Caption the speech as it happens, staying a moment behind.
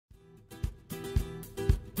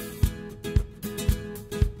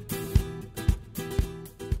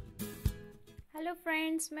Hello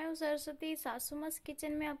friends, मैं हूँ सरस्वती।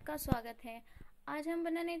 सासुमास्किचन में आपका स्वागत है। आज हम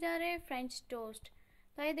बनाने जा रहे हैं फ्रेंच टोस्ट।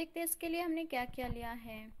 तो आइए देखते हैं इसके लिए हमने क्या क्या लिया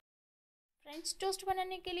है। फ्रेंच टोस्ट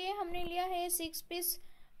बनाने के लिए हमने लिया है 6 पीस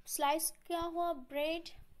स्लाइस किया हुआ ब्रेड,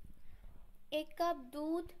 1 कप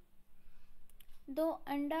दूध, 2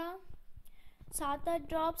 अंडा, 7-8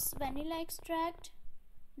 drops vanilla extract,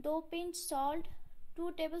 2 pinch salt, 2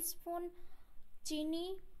 tablespoon चीनी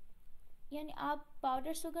यानी आप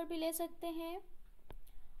पाउडर शुगर भी ले सकते हैं।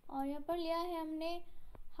 और यहाँ पर लिया है हमने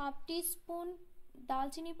हाफ टी स्पून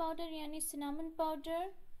दालचीनी पाउडर यानी सिनामन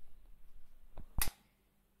पाउडर।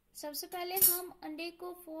 सबसे पहले हम अंडे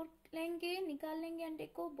को फोड़ लेंगे, निकाल लेंगे अंडे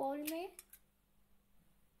को बाउल में।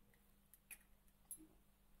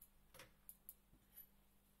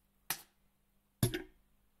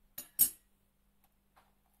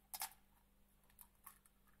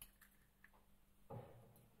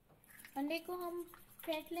 अंडे को हम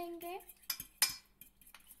फेंट लेंगे।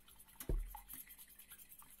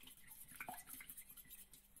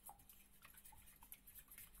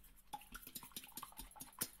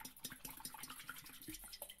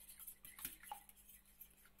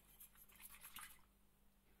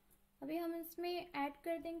 अभी हम इसमें ऐड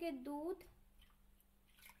कर देंगे दूध,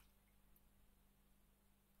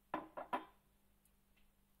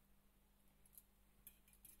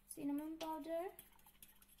 सिनेमन पाउडर,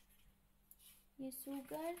 ये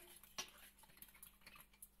शुगर,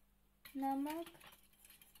 नमक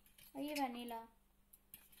और ये वनीला।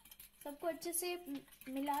 सबको अच्छे से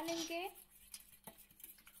मिला लेंगे।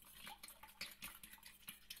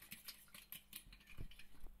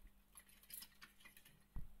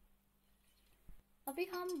 अभी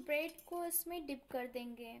हम ब्रेड को इसमें डिप कर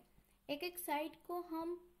देंगे। एक एक साइड को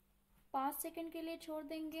हम 5 सेकंड के लिए छोड़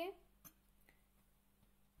देंगे।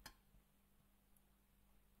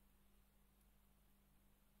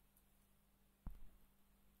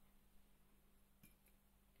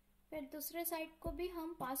 फिर दूसरे साइड को भी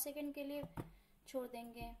हम 5 सेकंड के लिए छोड़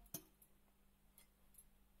देंगे।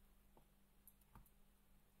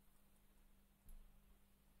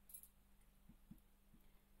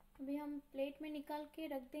 अभी हम प्लेट में निकाल के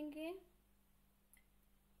रख देंगे।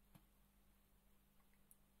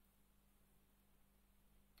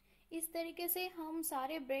 इस तरीके से हम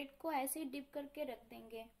सारे ब्रेड को ऐसे डिप करके रख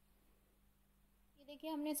देंगे। ये देखिए,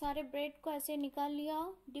 हमने सारे ब्रेड को ऐसे निकाल लिया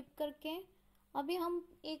डिप करके। अभी हम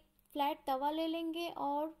एक फ्लैट तवा ले लेंगे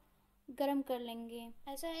और गरम कर लेंगे।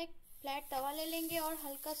 ऐसा एक फ्लैट तवा ले लेंगे और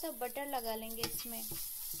हल्का सा बटर लगा लेंगे इसमें।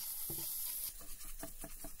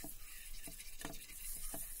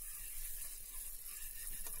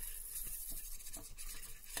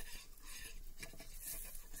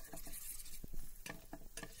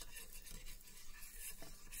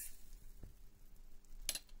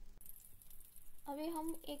 अभी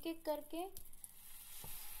हम एक एक करके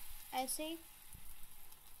ऐसे ही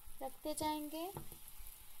रखते जाएंगे।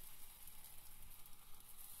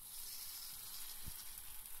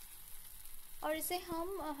 और इसे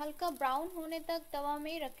हम हल्का ब्राउन होने तक तवा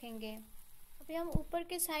में ही रखेंगे। अभी हम ऊपर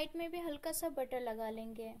के साइड में भी हल्का सा बटर लगा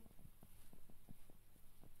लेंगे।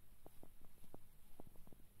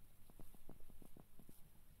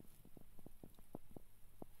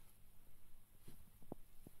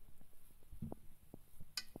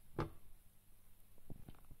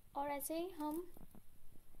 और ऐसे ही हम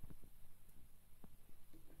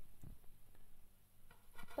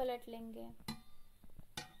पलट लेंगे।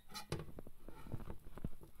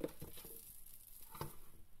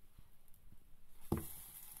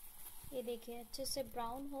 ये देखिए, अच्छे से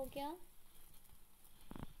ब्राउन हो गया।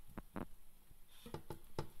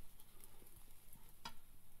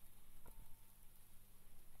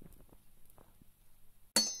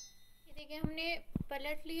 ये देखिए, हमने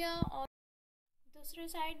पलट लिया और दूसरे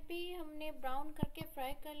साइड भी हमने ब्राउन करके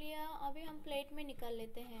फ्राई कर लिया। अभी हम प्लेट में निकाल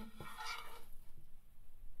लेते हैं।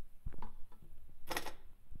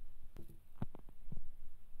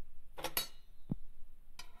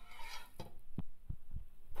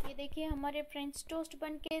 ये देखिए, हमारे फ्रेंच टोस्ट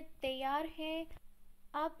बनके तैयार है।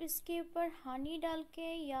 आप इसके ऊपर हनी डाल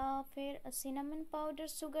के या फिर सिनेमन पाउडर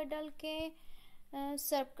शुगर डाल के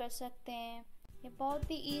सर्व कर सकते हैं। ये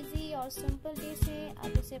बहुत ही इजी और सिंपल डिश है।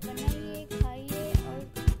 आप इसे बनाइए, खाइए और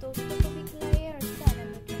दोस्तों को भी खिलाइए और इसका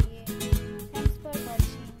आनंद उठाइए। Thanks for watching.